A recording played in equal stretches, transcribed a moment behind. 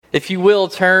If you will,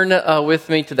 turn with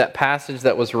me to that passage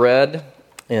that was read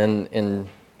in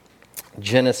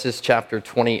Genesis chapter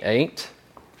 28.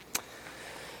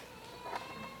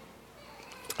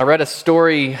 I read a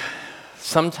story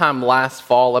sometime last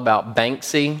fall about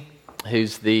Banksy,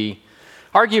 who's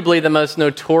arguably the most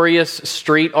notorious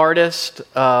street artist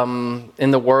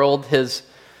in the world.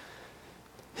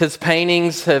 His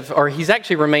paintings he's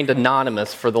actually remained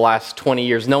anonymous for the last 20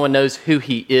 years. No one knows who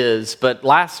he is. But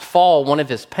last fall, one of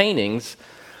his paintings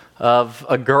of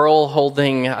a girl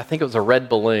holding, I think it was a red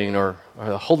balloon or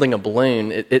holding a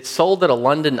balloon, it sold at a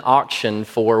London auction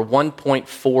for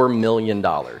 $1.4 million.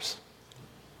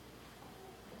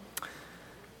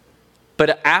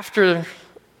 But after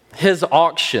the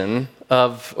auction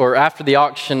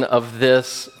of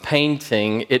this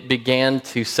painting, it began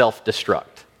to self-destruct.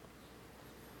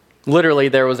 Literally,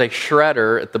 there was a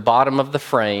shredder at the bottom of the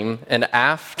frame, and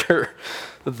after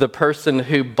the person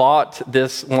who bought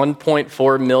this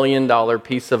 $1.4 million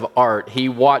piece of art, he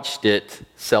watched it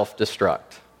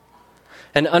self-destruct.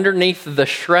 And underneath the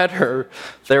shredder,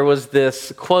 there was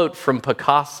this quote from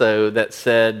Picasso that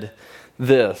said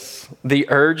this: "The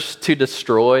urge to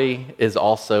destroy is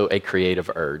also a creative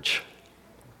urge."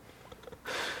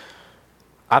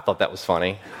 I thought that was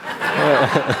funny.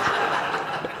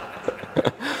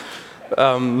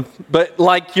 But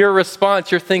like your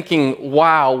response, you're thinking,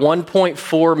 wow,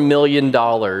 $1.4 million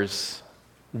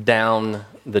down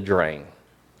the drain.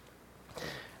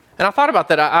 And I thought about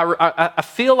that. I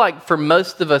feel like for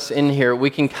most of us in here, we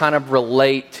can kind of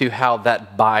relate to how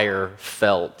that buyer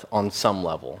felt on some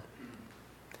level.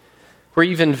 Where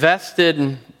you've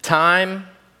invested time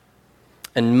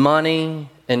and money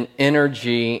and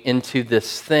energy into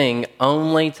this thing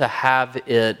only to have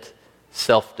it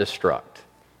self-destruct.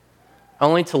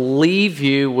 Only to leave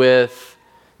you with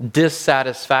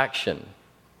dissatisfaction.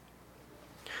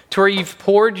 To where you've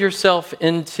poured yourself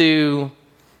into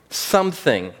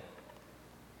something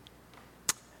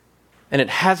and it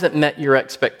hasn't met your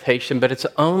expectation, but it's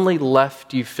only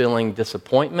left you feeling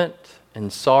disappointment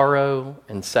and sorrow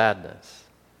and sadness.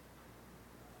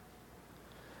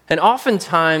 And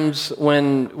oftentimes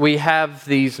when we have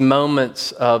these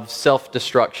moments of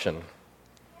self-destruction,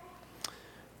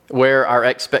 where our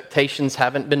expectations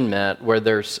haven't been met, where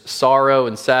there's sorrow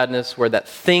and sadness, where that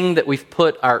thing that we've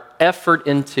put our effort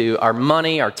into, our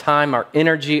money, our time, our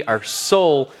energy, our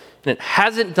soul, and it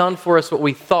hasn't done for us what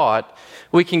we thought,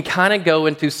 we can kind of go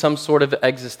into some sort of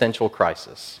existential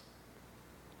crisis.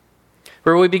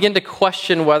 Where we begin to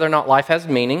question whether or not life has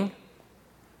meaning.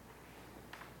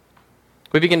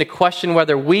 We begin to question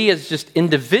whether we as just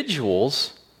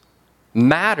individuals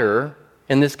matter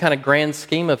in this kind of grand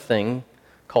scheme of things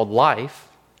called life.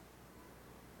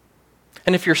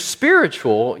 And if you're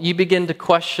spiritual, you begin to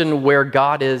question where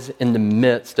God is in the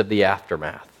midst of the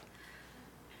aftermath.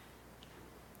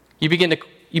 You begin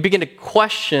to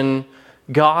question,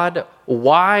 God,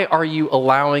 why are you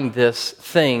allowing this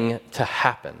thing to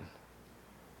happen?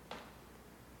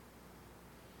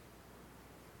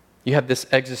 You have this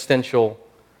existential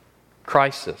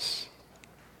crisis.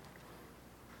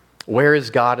 Where is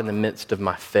God in the midst of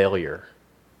my failure?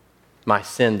 My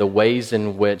sin, the ways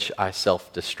in which I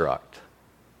self-destruct.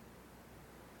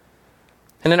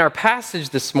 And in our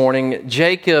passage this morning,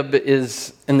 Jacob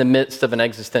is in the midst of an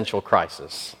existential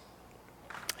crisis.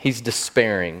 He's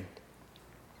despairing.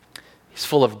 He's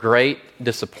full of great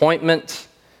disappointment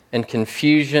and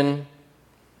confusion.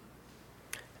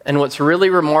 And what's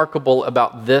really remarkable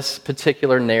about this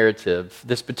particular narrative,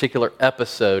 this particular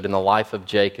episode in the life of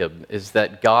Jacob, is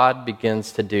that God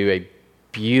begins to do a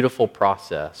beautiful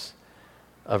process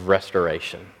of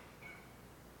restoration.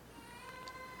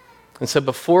 And so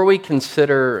before we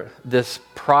consider this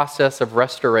process of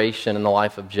restoration in the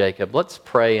life of Jacob, let's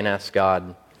pray and ask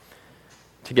God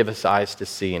to give us eyes to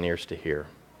see and ears to hear.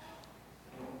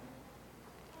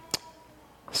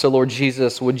 So Lord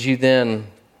Jesus, would you then,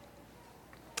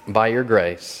 by your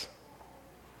grace,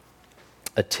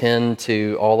 attend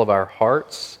to all of our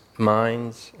hearts,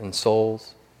 minds, and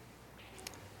souls?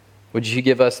 Would you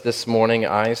give us this morning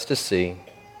eyes to see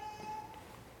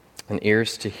and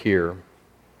ears to hear?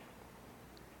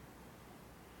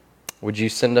 Would you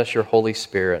send us your Holy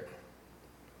Spirit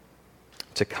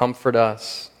to comfort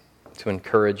us, to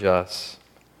encourage us,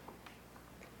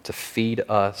 to feed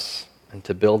us, and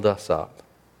to build us up?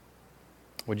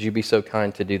 Would you be so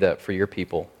kind to do that for your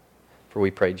people? For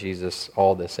we pray, Jesus,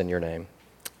 all this in your name.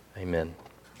 Amen.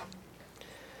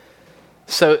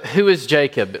 So who is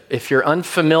Jacob? If you're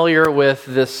unfamiliar with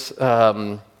this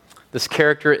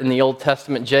character in the Old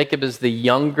Testament, Jacob is the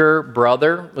younger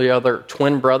brother, the other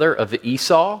twin brother of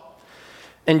Esau.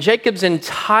 In Jacob's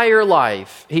entire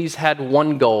life, he's had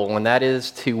one goal, and that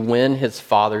is to win his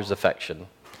father's affection.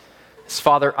 His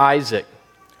father Isaac.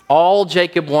 All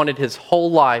Jacob wanted his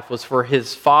whole life was for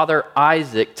his father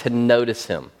Isaac to notice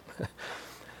him.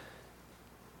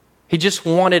 He just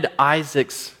wanted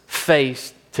Isaac's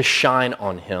face to shine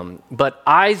on him. But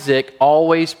Isaac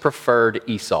always preferred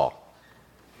Esau.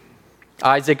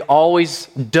 Isaac always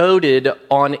doted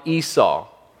on Esau.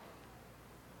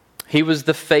 He was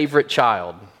the favorite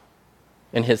child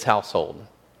in his household.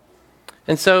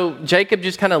 And so Jacob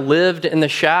just kind of lived in the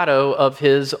shadow of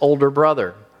his older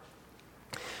brother.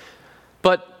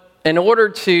 But in order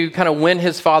to kind of win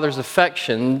his father's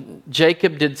affection,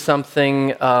 Jacob did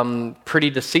something pretty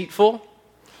deceitful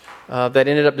that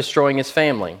ended up destroying his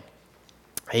family.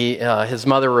 His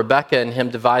mother Rebekah and him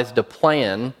devised a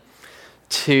plan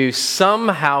to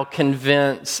somehow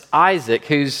convince Isaac,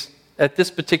 who's at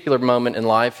this particular moment in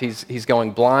life, he's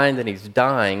going blind and he's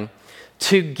dying,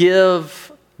 to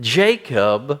give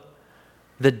Jacob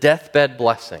the deathbed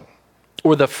blessing,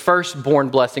 or the firstborn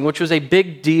blessing, which was a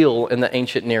big deal in the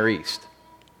ancient Near East.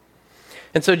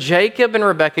 And so Jacob and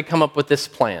Rebekah come up with this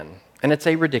plan, and it's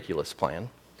a ridiculous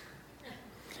plan.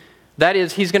 That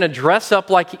is, he's going to dress up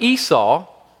like Esau,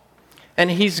 and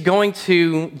he's going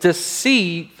to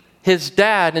deceive his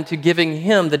dad into giving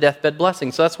him the deathbed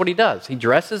blessing. So that's what he does. He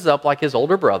dresses up like his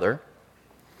older brother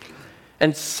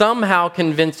and somehow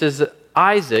convinces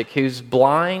Isaac, who's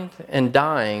blind and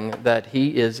dying, that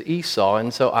he is Esau,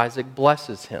 and so Isaac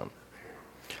blesses him.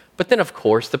 But then, of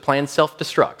course, the plan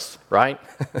self-destructs, right?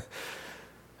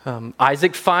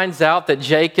 Isaac finds out that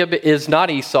Jacob is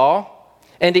not Esau,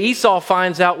 and Esau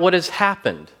finds out what has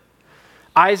happened.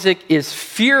 Isaac is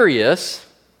furious,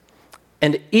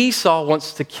 and Esau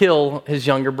wants to kill his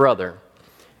younger brother.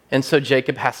 And so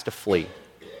Jacob has to flee.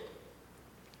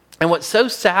 And what's so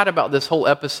sad about this whole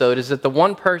episode is that the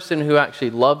one person who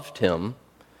actually loved him,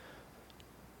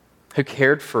 who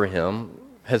cared for him,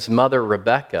 his mother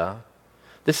Rebekah,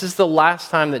 this is the last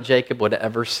time that Jacob would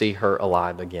ever see her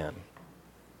alive again.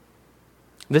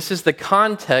 This is the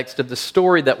context of the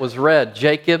story that was read.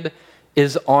 Jacob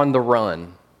is on the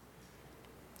run,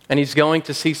 and he's going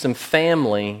to see some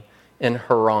family in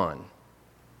Haran.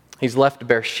 He's left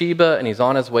Beersheba and he's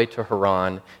on his way to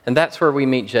Haran. And that's where we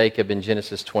meet Jacob in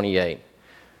Genesis 28,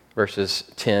 verses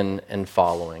 10 and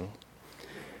following.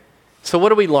 So what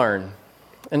do we learn?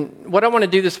 And what I want to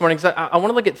do this morning is I want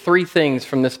to look at three things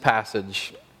from this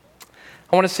passage.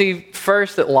 I want to see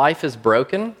first that life is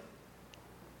broken.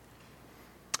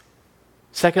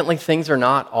 Secondly, things are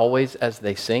not always as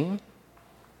they seem.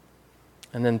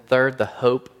 And then third, the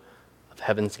hope of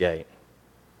heaven's gate.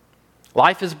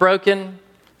 Life is broken.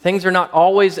 Things are not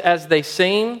always as they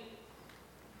seem,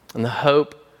 and the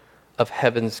hope of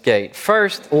heaven's gate.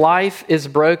 First, life is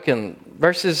broken.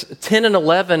 Verses 10 and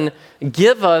 11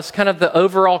 give us kind of the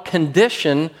overall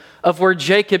condition of where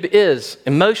Jacob is,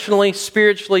 emotionally,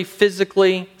 spiritually,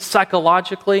 physically,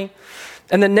 psychologically.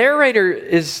 And the narrator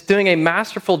is doing a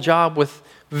masterful job with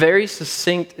very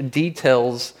succinct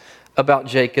details about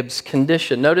Jacob's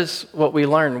condition. Notice what we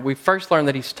learn. We first learn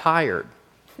that he's tired.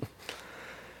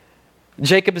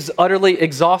 Jacob is utterly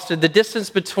exhausted. The distance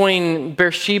between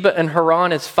Beersheba and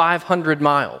Haran is 500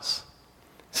 miles.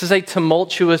 This is a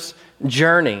tumultuous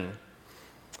journey.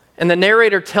 And the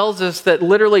narrator tells us that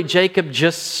literally Jacob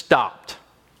just stopped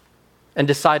and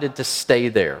decided to stay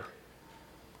there.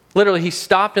 Literally, he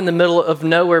stopped in the middle of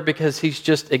nowhere because he's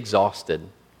just exhausted.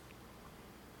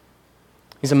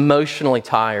 He's emotionally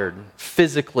tired,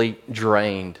 physically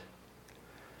drained.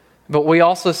 But we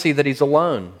also see that he's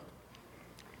alone.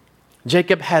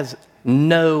 Jacob has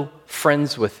no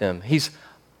friends with him. He's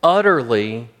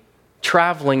utterly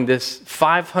traveling this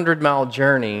 500-mile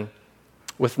journey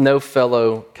with no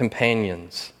fellow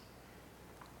companions.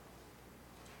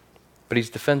 But he's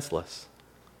defenseless.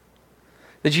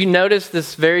 Did you notice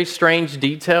this very strange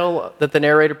detail that the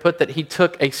narrator put, that he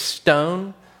took a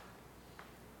stone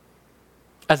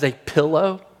as a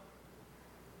pillow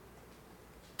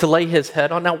to lay his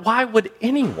head on? Now, why would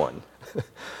anyone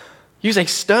use a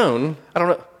stone? I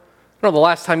don't know the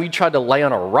last time you tried to lay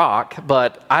on a rock,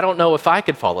 but I don't know if I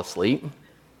could fall asleep.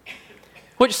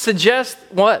 Which suggests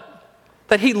what?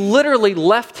 That he literally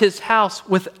left his house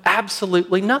with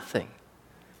absolutely nothing.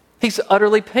 He's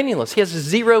utterly penniless. He has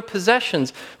zero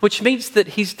possessions, which means that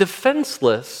he's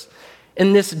defenseless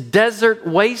in this desert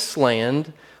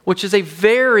wasteland, which is a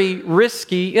very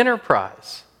risky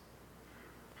enterprise.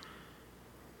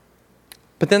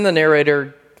 But then the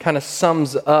narrator kind of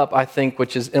sums up, I think,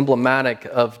 which is emblematic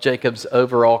of Jacob's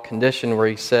overall condition, where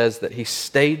he says that he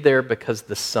stayed there because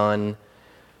the sun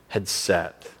had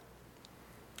set.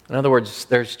 In other words,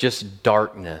 there's just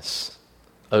darkness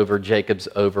over Jacob's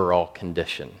overall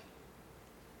condition.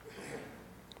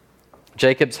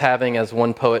 Jacob's having, as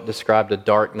one poet described, a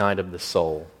dark night of the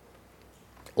soul.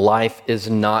 Life is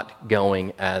not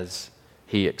going as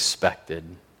he expected.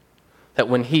 That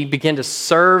when he began to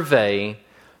survey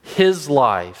his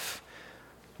life,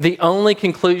 the only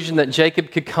conclusion that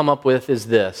Jacob could come up with is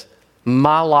this: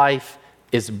 my life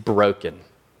is broken.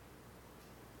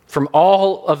 From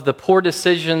all of the poor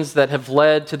decisions that have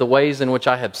led to the ways in which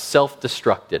I have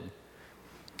self-destructed,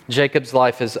 Jacob's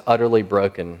life is utterly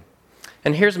broken.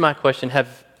 And here's my question: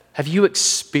 have you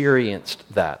experienced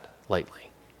that lately?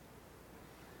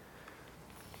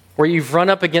 Where you've run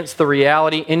up against the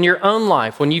reality in your own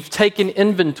life, when you've taken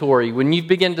inventory, when you've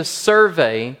begun to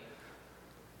survey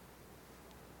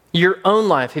your own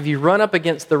life, have you run up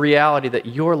against the reality that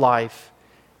your life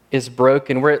is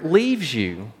broken, where it leaves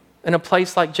you in a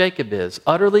place like Jacob is,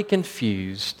 utterly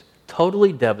confused,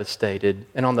 totally devastated,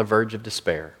 and on the verge of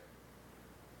despair?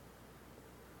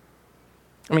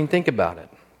 I mean, think about it.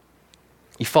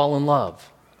 You fall in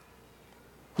love.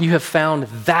 You have found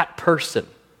that person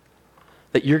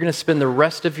that you're going to spend the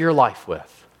rest of your life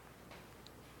with.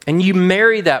 And you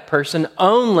marry that person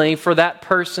only for that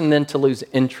person then to lose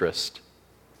interest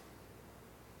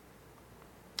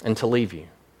and to leave you.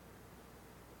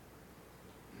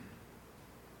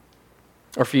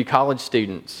 Or for you college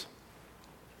students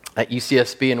at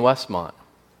UCSB in Westmont,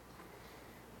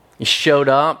 you showed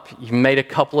up, you made a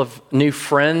couple of new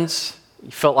friends,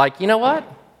 you felt like, you know what?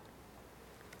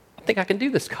 I think I can do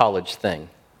this college thing.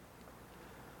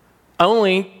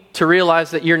 Only to realize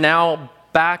that you're now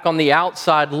back on the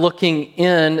outside looking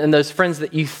in, and those friends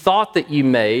that you thought that you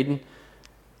made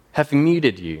have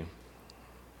muted you.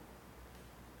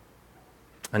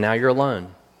 And now you're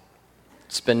alone,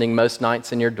 spending most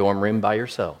nights in your dorm room by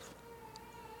yourself.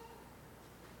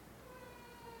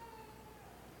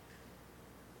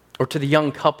 Or to the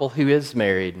young couple who is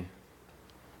married,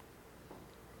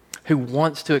 who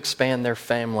wants to expand their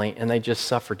family, and they just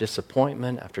suffer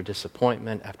disappointment after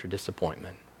disappointment after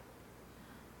disappointment.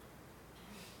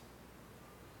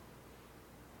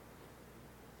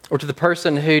 Or to the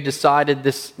person who decided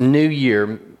this new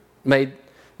year, made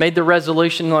the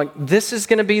resolution like, this is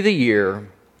going to be the year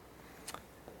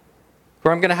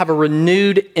where I'm going to have a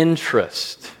renewed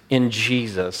interest in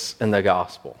Jesus and the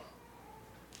gospel.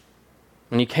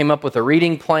 When you came up with a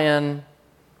reading plan,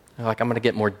 you're like, I'm going to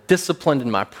get more disciplined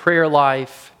in my prayer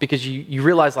life, because you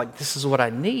realize, like, this is what I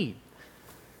need.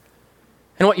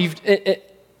 And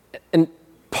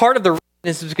part of the reason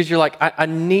is because you're like, I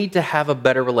need to have a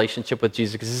better relationship with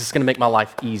Jesus because this is going to make my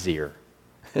life easier.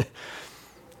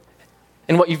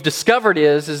 And what you've discovered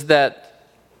is that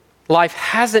life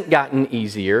hasn't gotten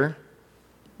easier.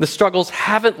 The struggles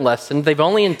haven't lessened. They've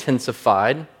only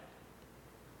intensified.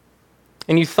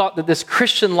 And you thought that this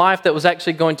Christian life that was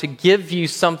actually going to give you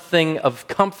something of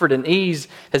comfort and ease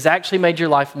has actually made your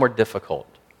life more difficult.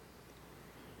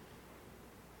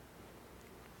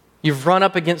 You've run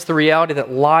up against the reality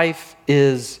that life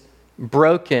is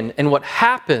broken. And what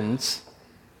happens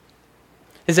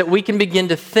is that we can begin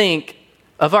to think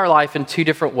of our life in two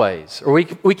different ways. Or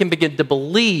we can begin to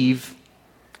believe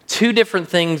two different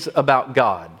things about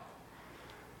God.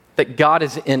 That God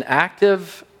is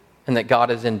inactive and that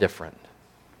God is indifferent.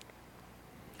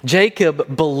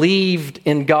 Jacob believed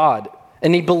in God,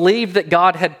 and he believed that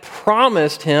God had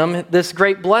promised him this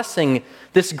great blessing,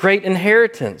 this great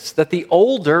inheritance, that the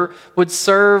older would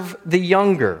serve the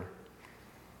younger.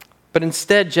 But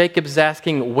instead, Jacob is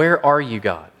asking, where are you,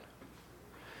 God?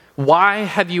 Why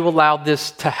have you allowed this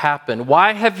to happen?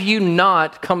 Why have you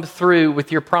not come through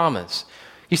with your promise?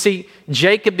 You see,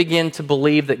 Jacob began to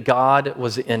believe that God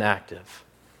was inactive,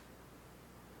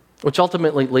 which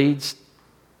ultimately leads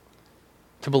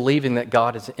to believing that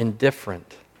God is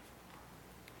indifferent.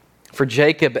 For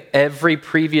Jacob, every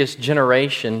previous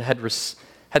generation had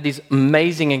these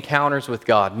amazing encounters with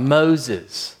God.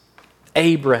 Moses,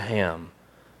 Abraham,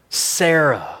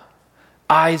 Sarah,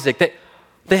 Isaac.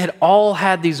 They had all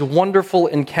had these wonderful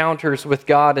encounters with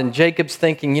God, and Jacob's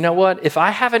thinking, you know what? If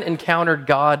I haven't encountered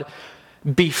God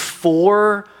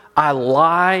before I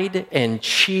lied and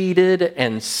cheated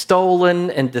and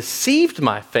stolen and deceived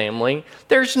my family,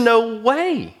 there's no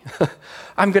way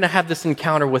I'm going to have this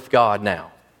encounter with God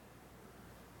now.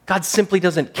 God simply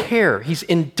doesn't care. He's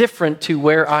indifferent to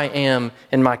where I am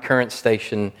in my current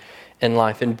station in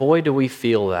life. And boy, do we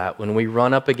feel that when we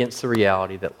run up against the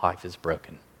reality that life is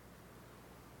broken.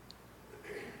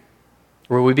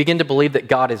 Where we begin to believe that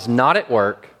God is not at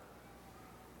work,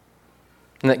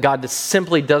 and that God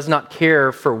simply does not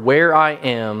care for where I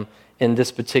am in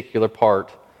this particular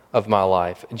part of my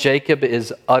life. Jacob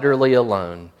is utterly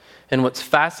alone. And what's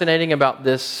fascinating about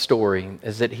this story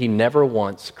is that he never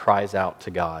once cries out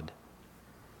to God.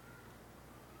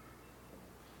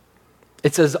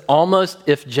 It's as almost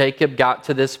if Jacob got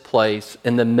to this place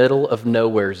in the middle of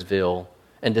Nowheresville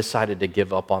and decided to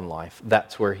give up on life.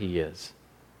 That's where he is.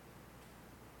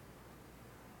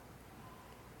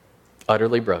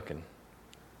 Utterly broken.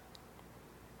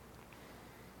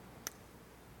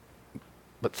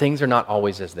 But things are not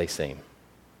always as they seem.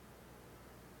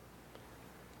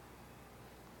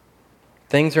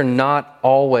 Things are not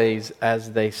always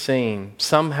as they seem.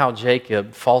 Somehow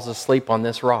Jacob falls asleep on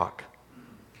this rock.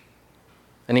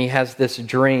 And he has this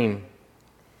dream.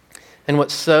 And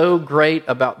what's so great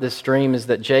about this dream is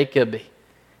that Jacob,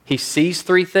 he sees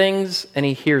three things and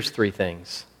he hears three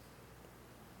things.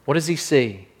 What does he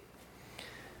see?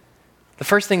 The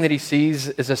first thing that he sees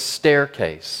is a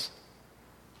staircase.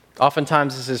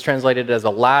 Oftentimes this is translated as a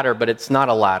ladder, but it's not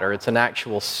a ladder. It's an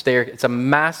actual stair. It's a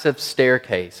massive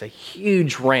staircase, a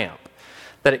huge ramp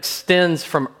that extends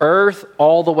from earth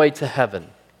all the way to heaven.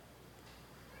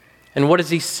 And what does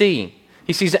he see?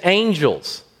 He sees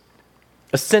angels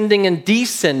ascending and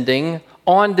descending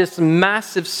on this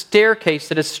massive staircase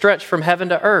that is stretched from heaven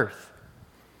to earth.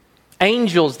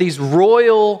 Angels, these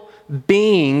royal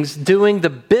beings doing the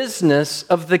business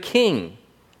of the king.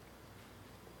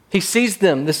 He sees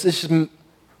them, this is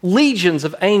legions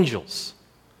of angels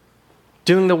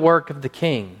doing the work of the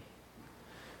king.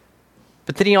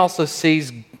 But then he also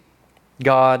sees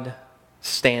God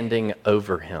standing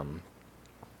over him.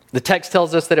 The text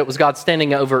tells us that it was God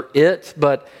standing over it,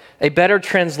 but a better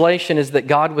translation is that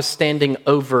God was standing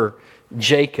over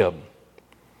Jacob.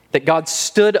 That God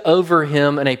stood over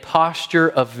him in a posture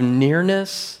of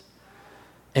nearness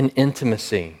and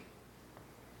intimacy.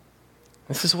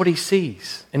 This is what he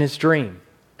sees in his dream,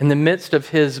 in the midst of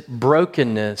his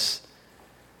brokenness.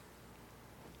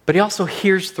 But he also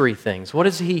hears three things. What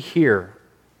does he hear?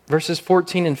 Verses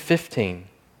 14 and 15.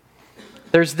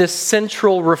 There's this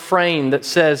central refrain that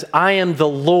says, I am the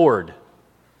Lord.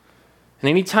 And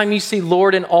anytime you see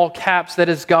Lord in all caps, that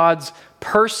is God's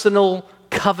personal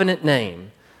covenant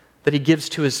name that he gives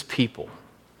to his people.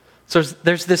 So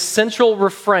there's this central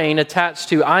refrain attached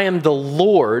to, I am the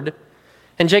Lord.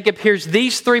 And Jacob hears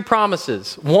these three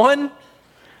promises. One,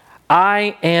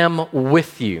 I am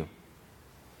with you.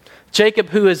 Jacob,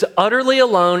 who is utterly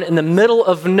alone in the middle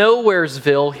of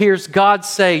Nowheresville, hears God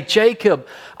say, Jacob,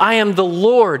 I am the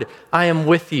Lord, I am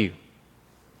with you.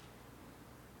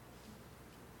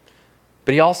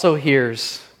 But he also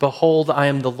hears, behold, I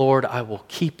am the Lord, I will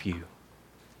keep you.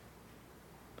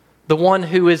 The one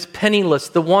who is penniless,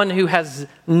 the one who has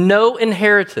no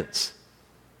inheritance,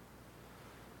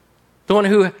 the one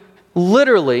who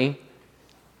literally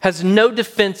has no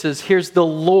defenses, hears the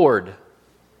Lord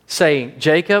say,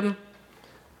 Jacob,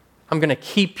 I'm going to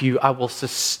keep you. I will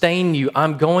sustain you.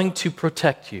 I'm going to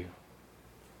protect you.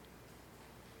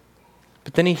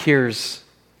 But then he hears,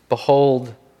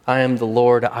 behold, I am the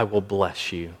Lord. I will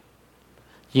bless you.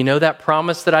 You know that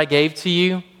promise that I gave to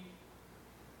you?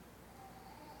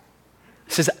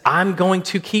 He says, I'm going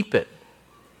to keep it.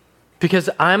 Because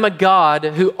I'm a God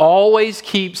who always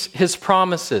keeps his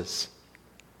promises.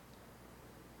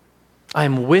 I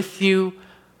am with you.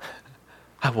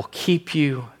 I will keep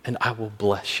you and I will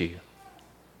bless you.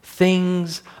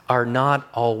 Things are not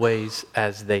always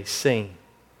as they seem.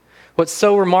 What's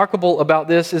so remarkable about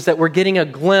this is that we're getting a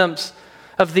glimpse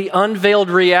of the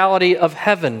unveiled reality of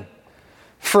heaven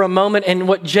for a moment. And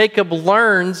what Jacob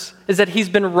learns is that he's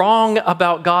been wrong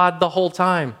about God the whole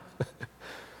time.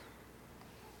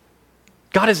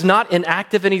 God is not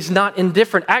inactive and he's not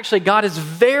indifferent. Actually, God is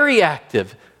very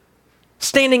active,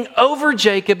 standing over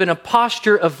Jacob in a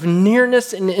posture of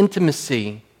nearness and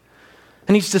intimacy.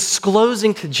 And he's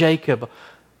disclosing to Jacob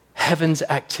heaven's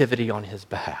activity on his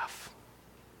behalf.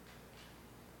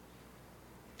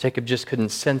 Jacob just couldn't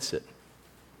sense it.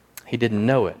 He didn't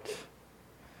know it.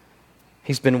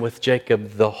 He's been with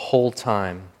Jacob the whole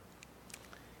time,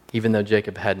 even though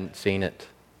Jacob hadn't seen it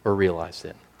or realized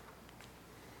it.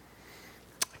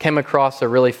 I came across a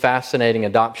really fascinating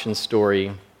adoption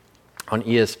story on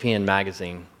ESPN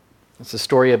magazine. It's a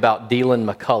story about Dylan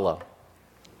McCullough.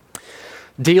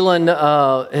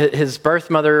 Dylan, his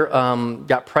birth mother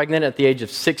got pregnant at the age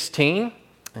of 16,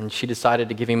 and she decided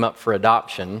to give him up for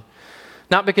adoption.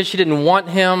 Not because she didn't want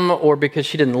him or because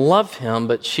she didn't love him,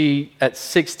 but she, at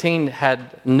 16,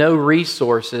 had no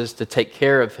resources to take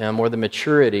care of him or the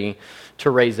maturity to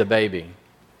raise a baby.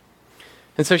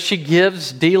 And so she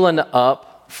gives Dylan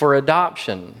up for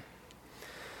adoption.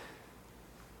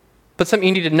 But something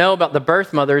you need to know about the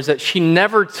birth mother is that she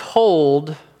never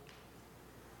told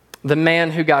the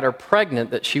man who got her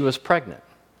pregnant that she was pregnant.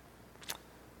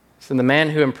 So the man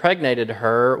who impregnated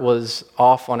her was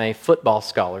off on a football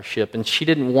scholarship, and she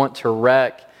didn't want to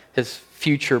wreck his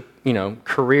future,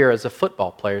 career as a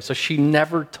football player. So she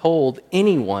never told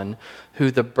anyone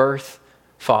who the birth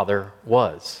father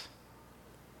was.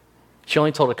 She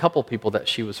only told a couple people that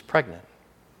she was pregnant.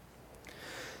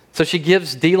 So she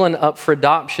gives Dylan up for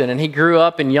adoption, and he grew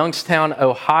up in Youngstown,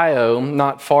 Ohio,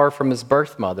 not far from his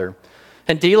birth mother.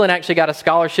 And Dylan actually got a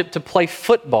scholarship to play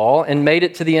football and made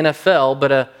it to the NFL,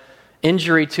 but an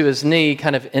injury to his knee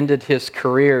kind of ended his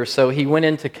career. So he went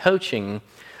into coaching,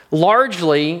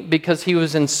 largely because he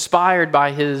was inspired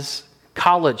by his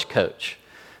college coach,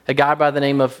 a guy by the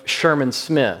name of Sherman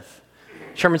Smith.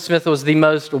 Sherman Smith was the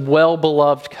most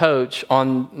well-beloved coach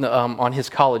on his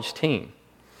college team.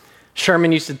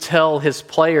 Sherman used to tell his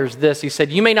players this. He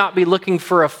said, "You may not be looking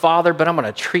for a father, but I'm going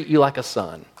to treat you like a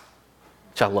son,"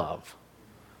 which I love.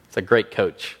 It's a great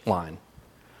coach line.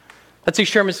 That's who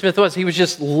Sherman Smith was. He was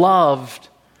just loved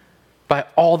by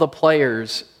all the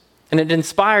players. And it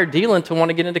inspired Dylan to want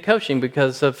to get into coaching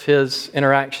because of his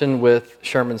interaction with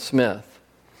Sherman Smith.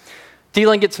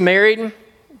 Dylan gets married, and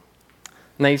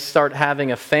they start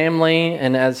having a family.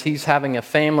 And as he's having a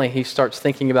family, he starts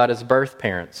thinking about his birth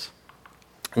parents.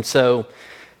 And so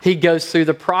he goes through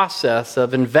the process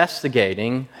of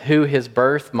investigating who his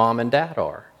birth mom and dad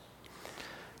are.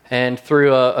 And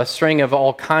through a string of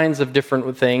all kinds of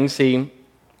different things, he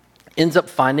ends up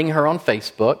finding her on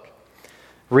Facebook,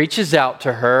 reaches out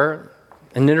to her,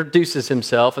 and introduces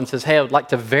himself and says, "Hey, I would like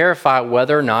to verify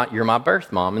whether or not you're my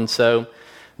birth mom." And so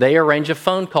they arrange a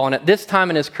phone call. And at this time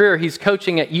in his career, he's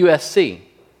coaching at USC.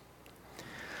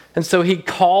 And so he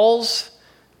calls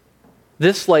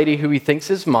this lady who he thinks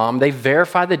is mom. They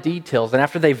verify the details. And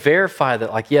after they verify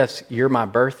that, yes, you're my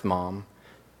birth mom,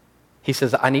 he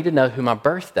says, "I need to know who my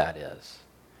birth dad is."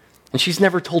 And she's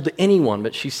never told to anyone,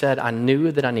 but she said, "I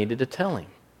knew that I needed to tell him.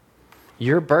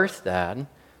 Your birth dad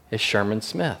is Sherman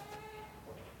Smith,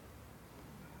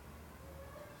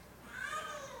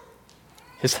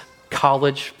 his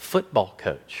college football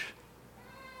coach."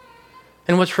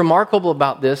 And what's remarkable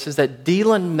about this is that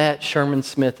Dylan met Sherman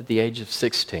Smith at the age of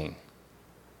 16.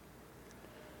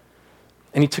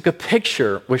 And he took a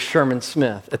picture with Sherman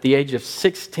Smith at the age of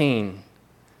 16.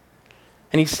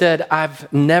 And he said,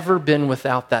 "I've never been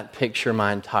without that picture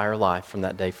my entire life from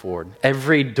that day forward.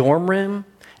 Every dorm room,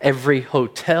 every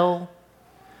hotel,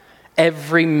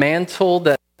 every mantle,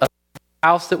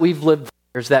 house that we've lived in,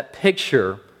 there's that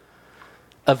picture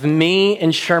of me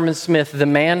and Sherman Smith, the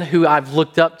man who I've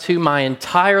looked up to my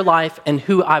entire life and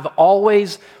who I've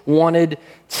always wanted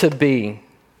to be."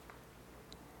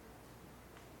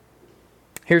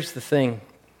 Here's the thing.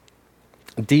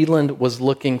 Dylan was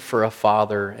looking for a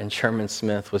father, and Sherman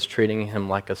Smith was treating him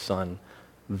like a son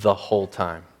the whole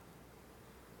time.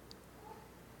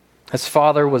 His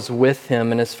father was with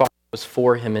him, and his father was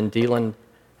for him, and Dylan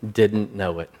didn't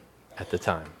know it at the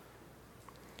time.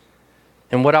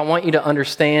 And what I want you to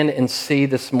understand and see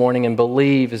this morning and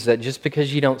believe is that just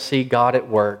because you don't see God at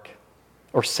work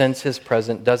or sense His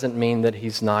presence doesn't mean that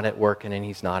He's not at work and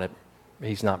He's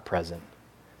not present.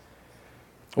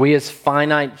 We as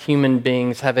finite human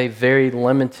beings have a very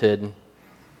limited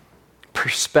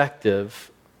perspective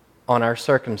on our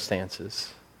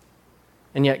circumstances.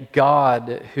 And yet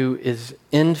God, who is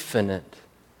infinite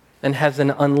and has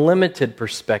an unlimited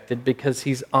perspective because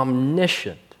He's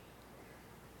omniscient.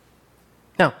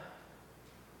 Now,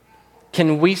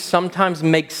 can we sometimes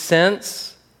make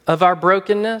sense of our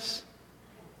brokenness?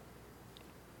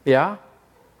 Yeah.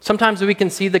 Sometimes we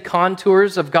can see the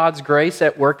contours of God's grace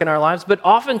at work in our lives, but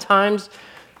oftentimes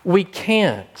we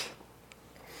can't.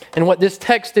 And what this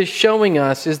text is showing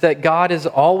us is that God is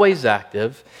always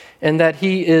active and that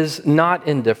He is not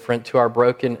indifferent to our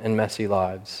broken and messy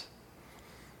lives.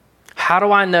 How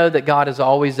do I know that God is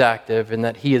always active and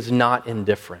that He is not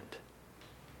indifferent?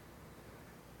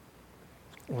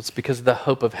 Well, it's because of the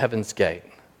hope of Heaven's Gate.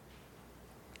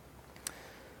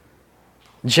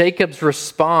 Jacob's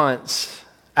response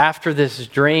after this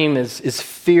dream is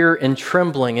fear and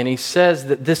trembling, and he says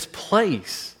that this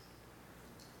place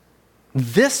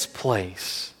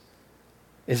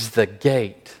is the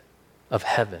gate of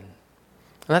heaven.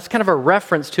 And that's kind of a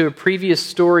reference to a previous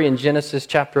story in Genesis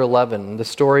chapter 11, the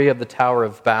story of the Tower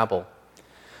of Babel,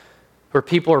 where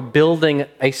people are building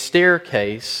a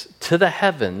staircase to the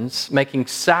heavens, making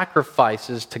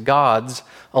sacrifices to gods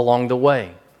along the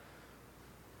way.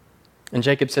 And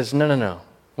Jacob says, no.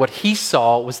 What he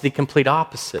saw was the complete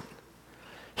opposite.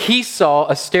 He saw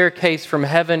a staircase from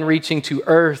heaven reaching to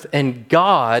earth and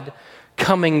God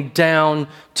coming down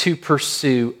to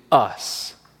pursue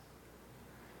us.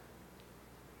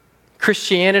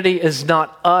 Christianity is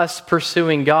not us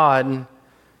pursuing God.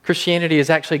 Christianity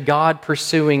is actually God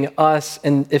pursuing us.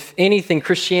 And if anything,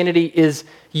 Christianity is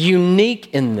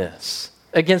unique in this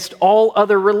against all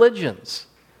other religions.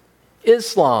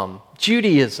 Islam,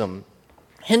 Judaism,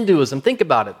 Hinduism, think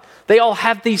about it. They all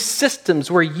have these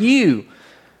systems where you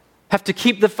have to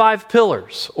keep the 5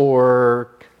 pillars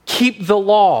or keep the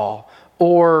law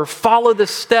or follow the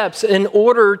steps in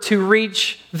order to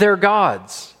reach their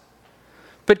gods.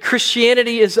 But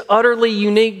Christianity is utterly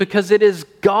unique because it is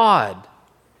God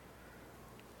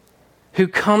who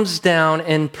comes down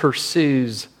and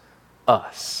pursues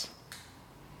us.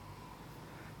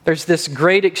 There's this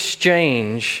great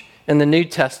exchange in the New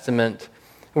Testament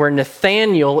where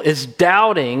Nathanael is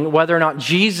doubting whether or not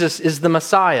Jesus is the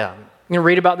Messiah. You can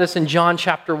read about this in John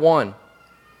chapter 1.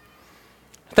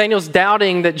 Nathanael's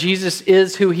doubting that Jesus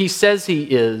is who he says he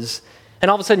is. And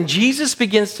all of a sudden, Jesus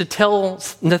begins to tell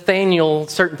Nathanael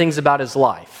certain things about his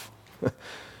life,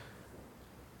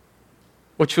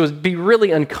 which would be really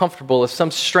uncomfortable if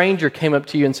some stranger came up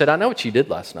to you and said, I know what you did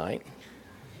last night.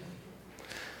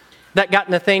 That got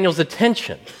Nathanael's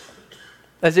attention,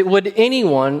 as it would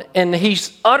anyone, and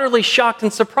he's utterly shocked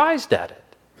and surprised at it.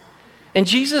 And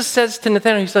Jesus says to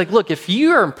Nathanael, he's like, look, if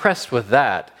you are impressed with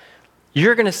that,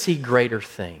 you're going to see greater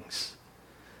things.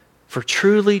 For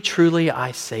truly, truly,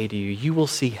 I say to you, you will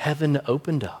see heaven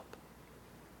opened up.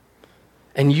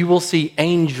 And you will see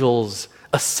angels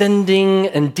ascending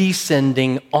and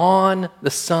descending on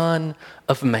the Son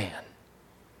of Man.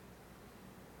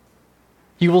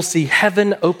 You will see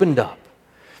heaven opened up.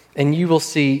 And you will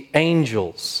see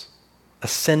angels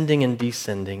ascending and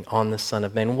descending on the Son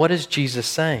of Man. What is Jesus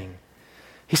saying?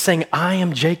 He's saying, I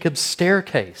am Jacob's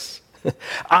staircase.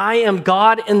 I am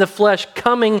God in the flesh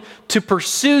coming to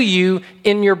pursue you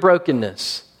in your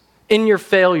brokenness, in your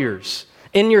failures,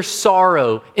 in your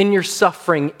sorrow, in your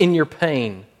suffering, in your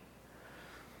pain.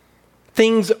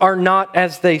 Things are not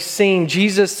as they seem.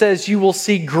 Jesus says you will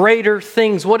see greater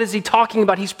things. What is he talking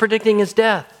about? He's predicting his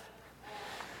death.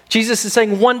 Jesus is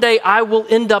saying, one day I will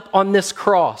end up on this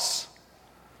cross,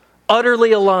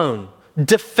 utterly alone,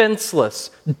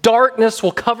 defenseless. Darkness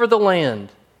will cover the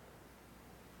land.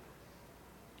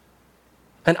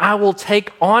 And I will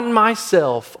take on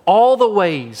myself all the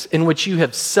ways in which you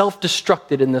have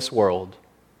self-destructed in this world.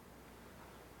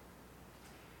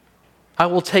 I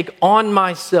will take on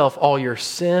myself all your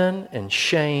sin and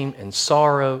shame and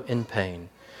sorrow and pain.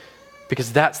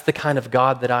 Because that's the kind of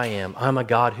God that I am. I'm a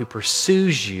God who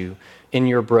pursues you in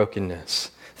your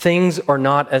brokenness. Things are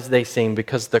not as they seem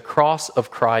because the cross of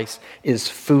Christ is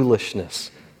foolishness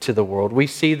to the world. We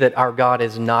see that our God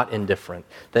is not indifferent,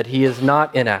 that he is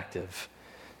not inactive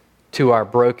to our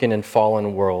broken and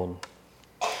fallen world.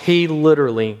 He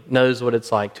literally knows what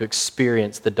it's like to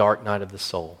experience the dark night of the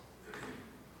soul.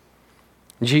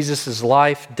 Jesus'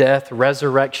 life, death,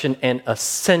 resurrection, and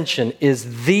ascension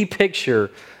is the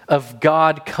picture of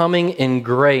God coming in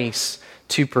grace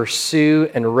to pursue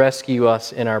and rescue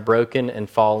us in our broken and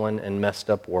fallen and messed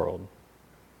up world.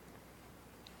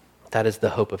 That is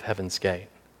the hope of Heaven's Gate.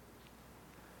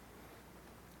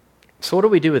 So what do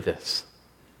we do with this?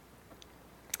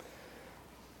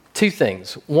 2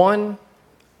 things. 1,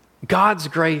 God's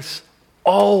grace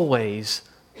always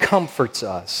comforts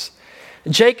us.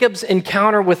 Jacob's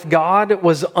encounter with God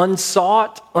was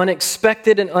unsought,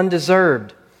 unexpected, and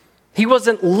undeserved. He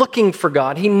wasn't looking for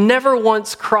God. He never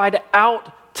once cried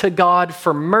out to God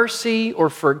for mercy or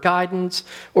for guidance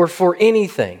or for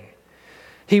anything.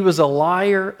 He was a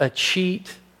liar, a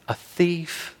cheat, a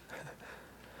thief.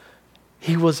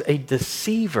 He was a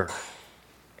deceiver.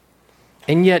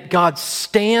 And yet God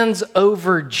stands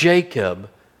over Jacob,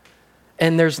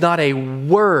 and there's not a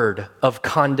word of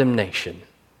condemnation.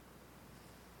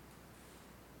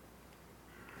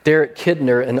 Derek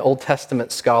Kidner, an Old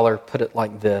Testament scholar, put it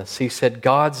like this. He said,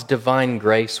 God's divine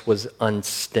grace was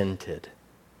unstinted.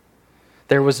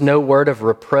 There was no word of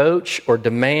reproach or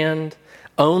demand,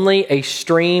 only a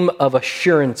stream of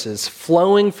assurances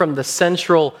flowing from the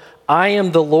central, I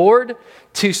am the Lord,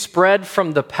 to spread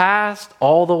from the past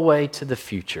all the way to the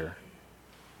future.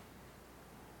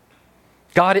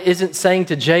 God isn't saying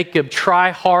to Jacob,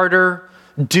 try harder,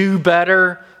 do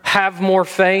better, have more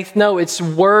faith. No, it's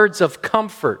words of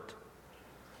comfort,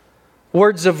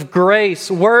 words of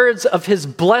grace, words of his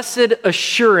blessed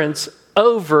assurance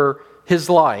over his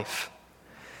life.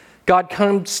 God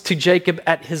comes to Jacob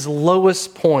at his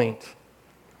lowest point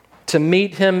to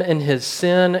meet him in his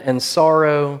sin and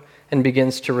sorrow and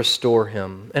begins to restore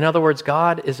him. In other words,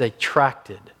 God is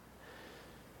attracted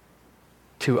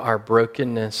to our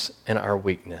brokenness and our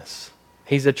weakness.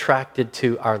 He's attracted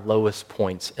to our lowest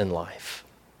points in life.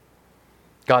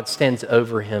 God stands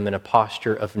over him in a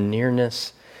posture of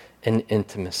nearness and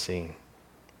intimacy.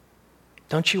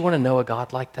 Don't you want to know a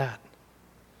God like that?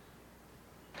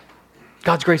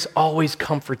 God's grace always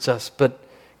comforts us, but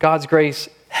God's grace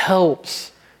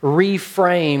helps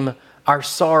reframe our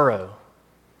sorrow.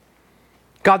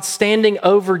 God's standing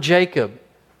over Jacob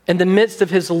in the midst of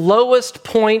his lowest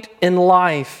point in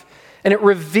life, and it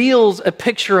reveals a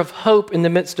picture of hope in the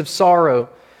midst of sorrow.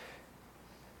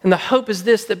 And the hope is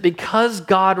this, that because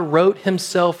God wrote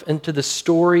himself into the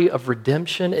story of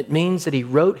redemption, it means that he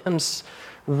wrote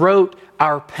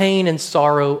our pain and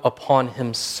sorrow upon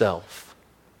himself.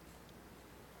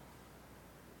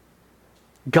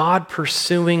 God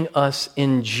pursuing us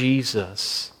in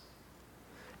Jesus,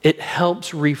 it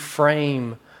helps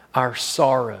reframe our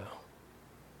sorrow.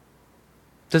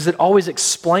 Does it always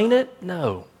explain it?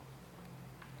 No.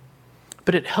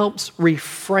 But it helps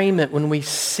reframe it when we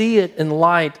see it in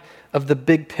light of the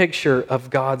big picture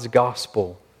of God's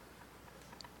gospel.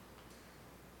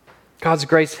 God's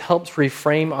grace helps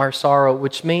reframe our sorrow,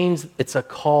 which means it's a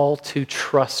call to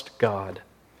trust God,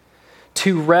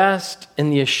 to rest in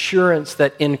the assurance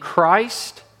that in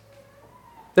Christ,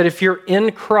 that if you're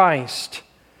in Christ,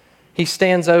 he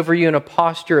stands over you in a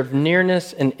posture of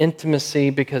nearness and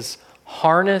intimacy, because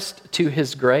harnessed to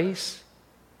his grace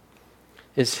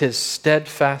is his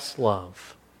steadfast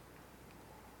love.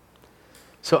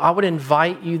 So I would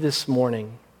invite you this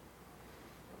morning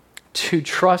to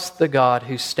trust the God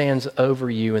who stands over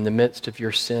you in the midst of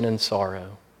your sin and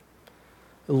sorrow.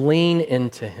 Lean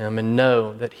into him and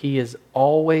know that he is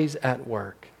always at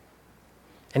work.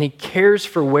 And he cares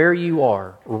for where you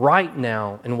are right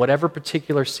now in whatever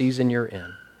particular season you're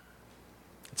in.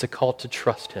 It's a call to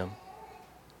trust him.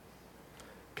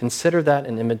 Consider that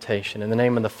an invitation. In the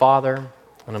name of the Father,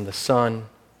 and of the Son,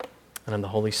 and of the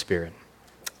Holy Spirit.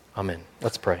 Amen.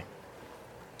 Let's pray.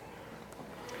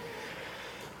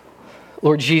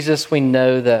 Lord Jesus, we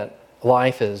know that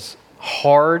life is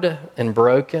hard and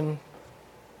broken,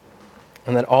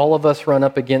 and that all of us run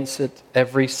up against it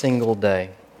every single day.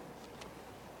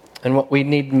 And what we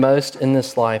need most in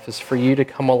this life is for you to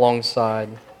come alongside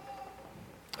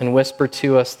and whisper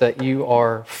to us that you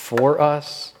are for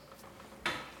us,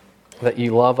 that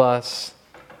you love us,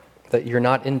 that you're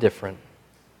not indifferent.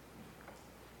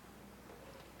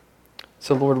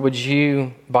 So Lord, would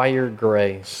you, by your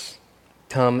grace,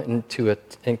 come and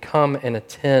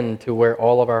attend to where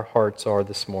all of our hearts are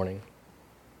this morning?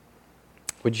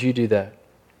 Would you do that?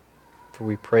 For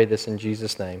we pray this in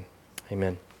Jesus' name.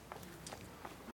 Amen.